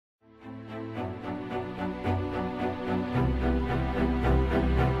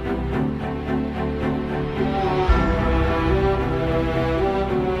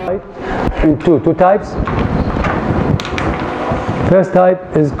into two types. First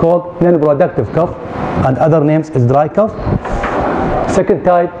type is called non-productive cough, and other names is dry cough. Second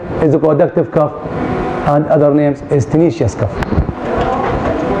type is the productive cough, and other names is tenacious cough.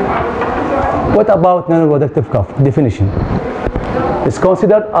 What about non-productive cough? Definition. It's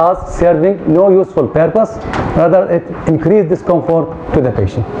considered as serving no useful purpose, rather it increases discomfort to the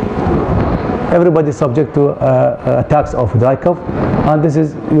patient. Everybody is subject to attacks of dry cough, and this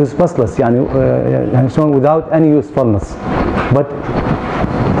is useless, shown without any usefulness, but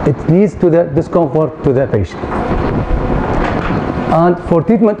it leads to the discomfort to the patient. And for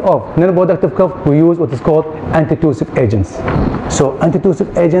treatment of non-productive cough, we use what is called antitussive agents. So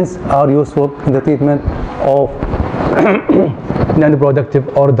antitussive agents are useful in the treatment of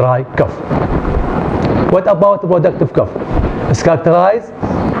non-productive or dry cough. What about productive cough? It's characterized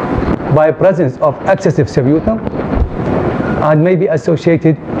by presence of excessive sputum and may be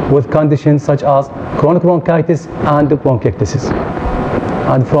associated with conditions such as chronic bronchitis and bronchiectasis.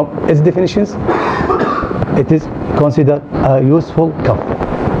 And from its definitions, it is considered a useful cough.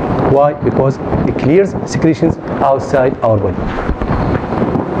 Why? Because it clears secretions outside our body.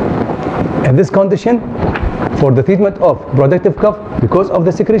 In this condition, for the treatment of productive cough, because of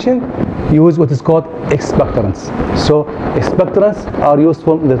the secretion, use what is called expectorants. So expectorants are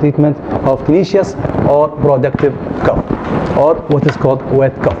useful in the treatment of tenacious or productive cough, or what is called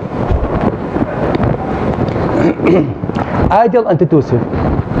wet cough. Ideal antitussive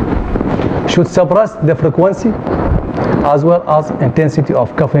should suppress the frequency as well as intensity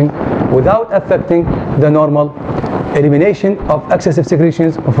of coughing without affecting the normal elimination of excessive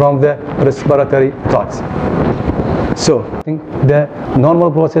secretions from the respiratory tracts. So the normal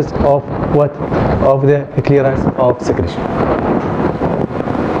process of the clearance of secretion.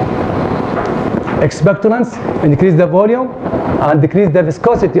 Expectorants increase the volume and decrease the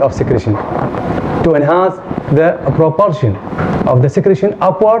viscosity of secretion to enhance the propulsion of the secretion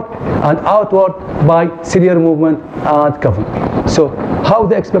upward and outward by ciliary movement and coughing. So how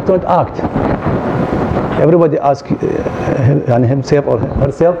the expectorant act? Everybody ask himself or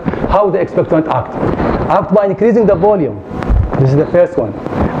herself how the expectorant act. Act by increasing the volume. This is the first one.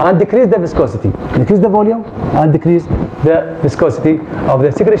 And decrease the viscosity. Increase the volume and decrease the viscosity of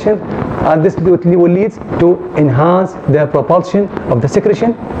the secretion. And this will lead to enhance the propulsion of the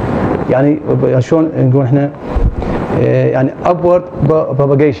secretion. يعني شلون نقول احنا يعني upward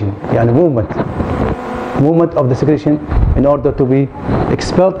propagation, يعني movement of the secretion in order to be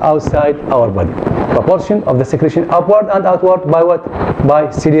expelled outside our body. Propulsion of the secretion upward and outward by what? By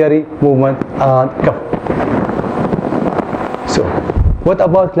ciliary movement and cough. So, what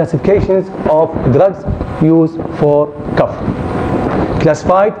about classifications of drugs used for cough?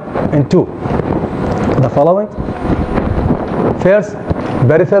 Classified in two. The following. First,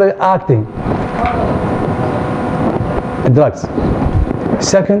 peripheral acting drugs.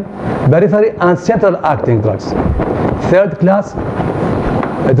 Second, peripheral and central acting drugs. Third class,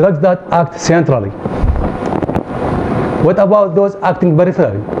 drugs that act centrally. What about those acting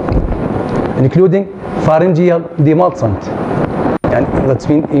peripherally? Including pharyngeal demulcent, and that's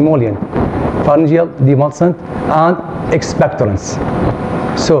mean emollient, pharyngeal demulcent and expectorants.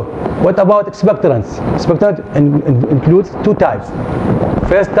 So, what about expectorants? Expectorant includes two types.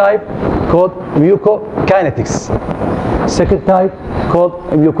 First type called mucokinetics. Second type called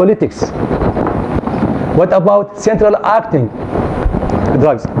mucolytics. What about central acting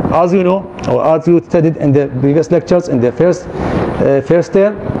drugs? As you know, or as you studied in the previous lectures in the first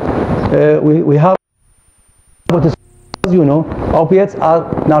term, we have what is, as you know, opiates are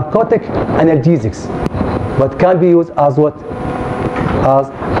narcotic analgesics, but can be used as what? As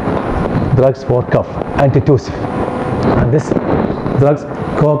drugs for cough, antitussive. And this drugs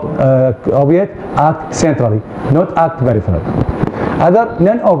called opiate act centrally, not act peripherally. Other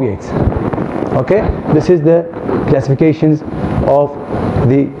non-opiates. Okay, this is the classifications of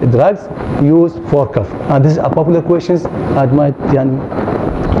the drugs used for cough, and this is a popular questions that might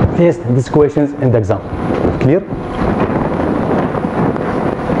face these questions in the exam. Clear?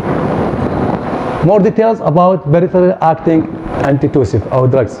 More details about peripheral acting antitussive or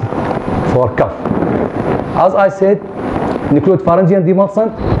drugs for cough. As I said, include pharyngeal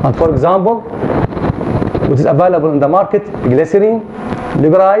demulcent, and for example, which is available in the market, glycerin,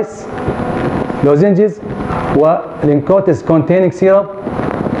 Liberice, lozenges, Lincotis containing syrup.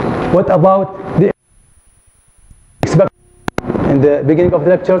 What about the in the beginning of the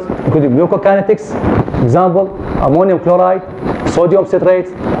lectures, including mucokinetics, example, ammonium chloride, sodium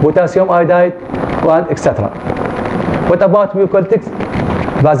citrate, potassium iodide, and etc. What about mucolytics?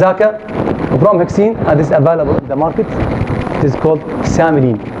 Vazaca, bromhexine, and this is available in the market. It is called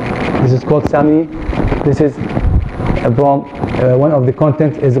Samilene. This is called samine. This is brom. One of the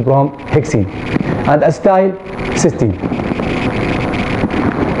contents is bromhexine. And acetylcysteine.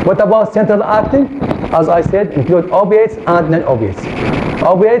 What about central acting? As I said, include opiates and non-opiates.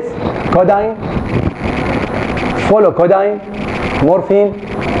 Opiates, codeine, follow codeine, morphine,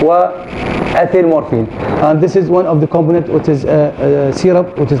 ethyl morphine. And this is one of the components which is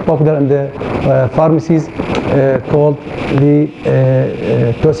syrup, which is popular in the pharmacies, called the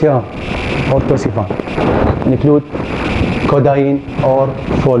tosiran or tosifan. Include codeine or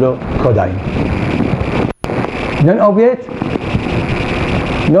follow codeine. Non-opiate,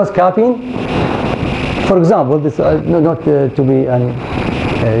 no caffeine. For example, this not to be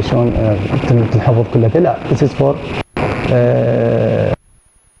shown تنحفظ كلها لا. This is for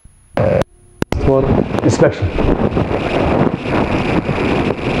inspection.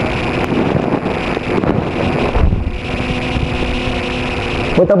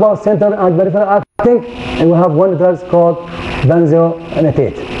 What about central and peripheral acting? And we have one drug called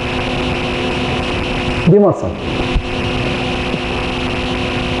benzonatate. Demulcent.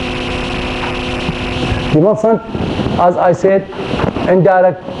 Demulcent, as I said,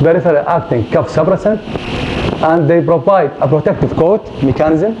 indirect peripheral acting cough suppressant, and they provide a protective coat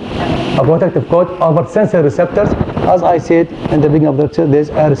mechanism, a protective coat over sensory receptors. As I said in the beginning of the lecture,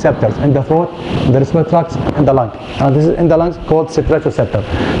 there's receptors in the throat, in the respiratory tract, in the lung. And this is in the lungs called secretory receptor.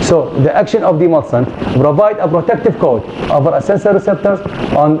 So the action of demulcent provide a protective coat over a sensory receptors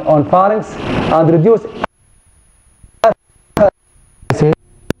on pharynx and reduce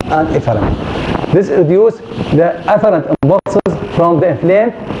and efferent. This reduces the efferent impulses from the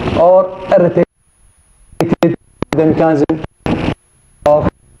inflamed or irritated the mechanism of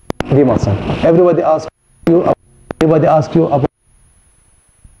demulcent. Everybody asks you about the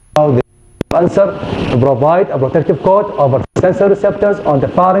answer to provide a protective coat over sensory receptors on the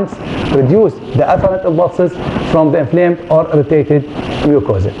pharynx, reduce the efferent impulses from the inflamed or irritated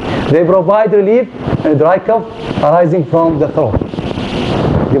mucosa. They provide relief in dry cough arising from the throat.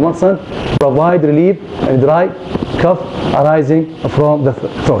 Demulcent provide relief in dry cough arising from the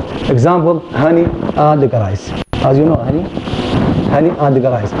throat. Example, honey and licorice. As you know, honey and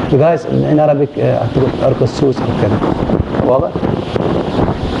licorice. Licorice in Arabic أرق السوس أو كذا. واضح؟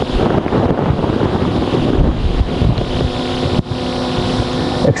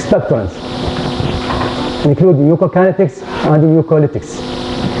 Expectorants include mucokinetics and mucolytics.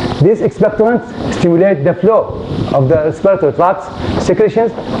 These expectorants stimulate the flow of the respiratory tract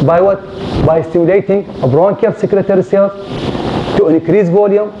secretions by what? By stimulating bronchial secretory cells to increase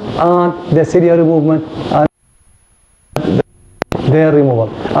volume and the cellular movement and their removal.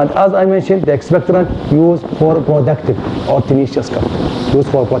 And as I mentioned, the expectorant used for productive or tenacious cough. Used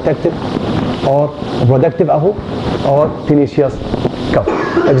for protective or productive or tenacious cough.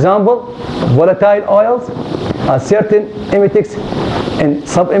 Example, volatile oils and certain emetics in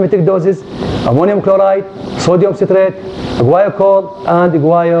subemetic doses, ammonium chloride, sodium citrate, guaiacol, and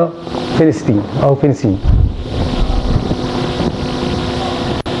guaifenesin or phenesin.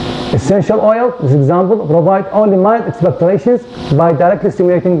 Essential oil, this example, provide only mild expectorations by directly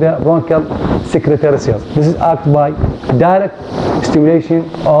stimulating the bronchial secretory cells. This is acted by direct stimulation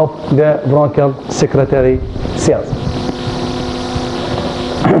of the bronchial secretory cells.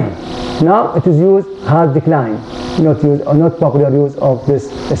 Now it is used has declined, not popular use of this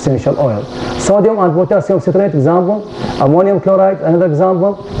essential oil. Sodium and potassium citrate, example. Ammonium chloride, another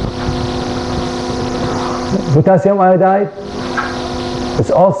example. Potassium iodide. It's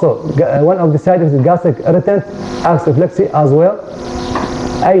also one of the side effects, gastric irritant, acts reflexy as well.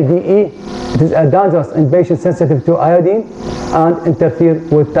 ADE, it is a dangerous in patients sensitive to iodine and interfere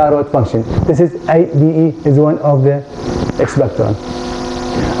with thyroid function. This is ADE is one of the expectorants.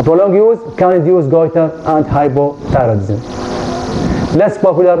 A prolonged use can induce goiter and hypothyroidism. Less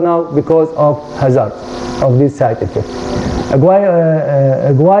popular now because of hazard of this side effect.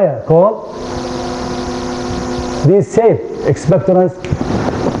 Guaiacol, these safe expectorants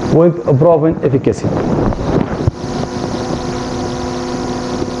with proven efficacy.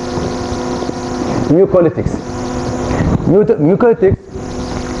 Mucolytics. Mucolytics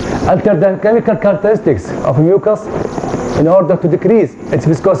alter the chemical characteristics of mucus in order to decrease its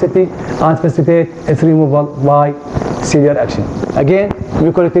viscosity and facilitate its removal by cellular action. Again,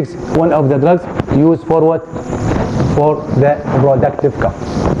 mucolytics, one of the drugs used for what? For the productive cough.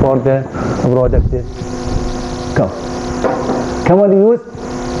 For the productive cough. Commonly used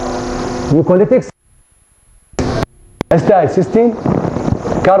mucolytics: acetylcysteine,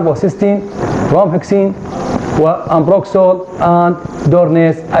 carbocystine, bromhexine, ambroxol, and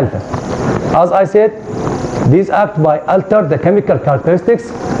dornase alpha. As I said, these act by alter the chemical characteristics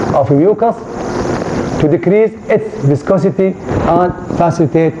of mucus to decrease its viscosity and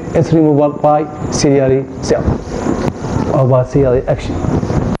facilitate its removal by ciliary cell or by ciliary action.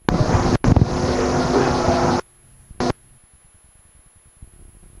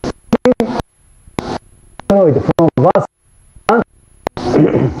 From vas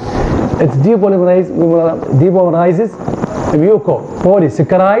it depolymerizes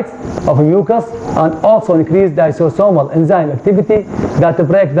mucopolysaccharides of mucus and also increase lysosomal enzyme activity that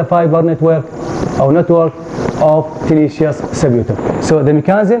break the fiber network or network of tenacious subunit. So the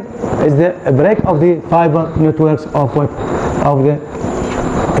mechanism is the break of the fiber networks of what? Of the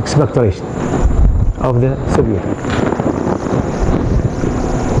expectoration of the subunit.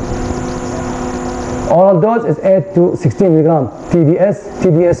 Oral dose is 8 to 16 milligram TDS.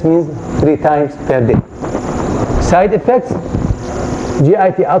 TDS means 3 times per day. Side effects: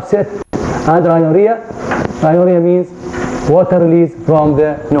 GIT upset and rhinorrhea. Rhinorrhea means water release from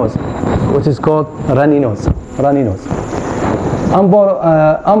the nose, which is called runny nose. Runny nose.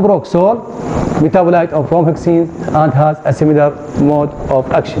 Ambroxol, metabolite of bromhexine, and has a similar mode of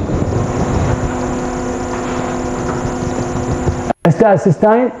action.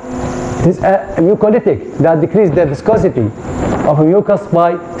 Acetylcysteine is a mucolytic that decreases the viscosity of a mucus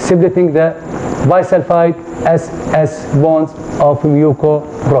by splitting the bisulfide SS bonds of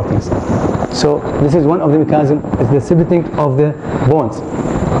mucoproteins. So this is one of the mechanisms, is the splitting of the bonds.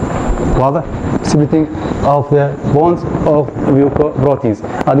 واضح? Splitting of the bonds of mucoproteins.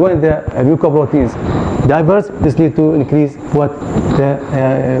 And when the mucoproteins diverge, this leads to increase what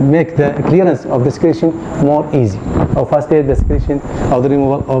make the clearance of the secretion more easy, or facilitate the secretion of the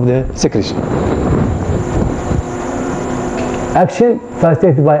removal of the secretion. Action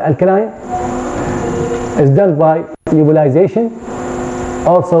facilitated by alkaline is done by nebulization.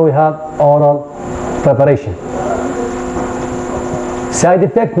 Also we have oral preparation. Side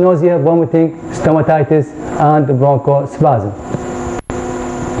effect: nausea, vomiting, stomatitis, and bronchospasm.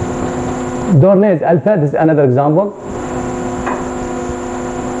 Dornase alpha, this is another example.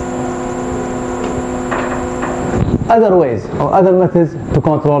 Other ways or other methods to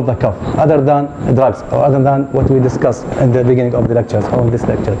control the cough, other than drugs or other than what we discussed at the beginning of the lectures or this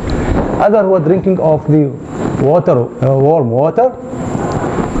lecture. Other were drinking of the water, warm water,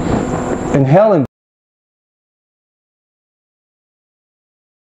 inhaling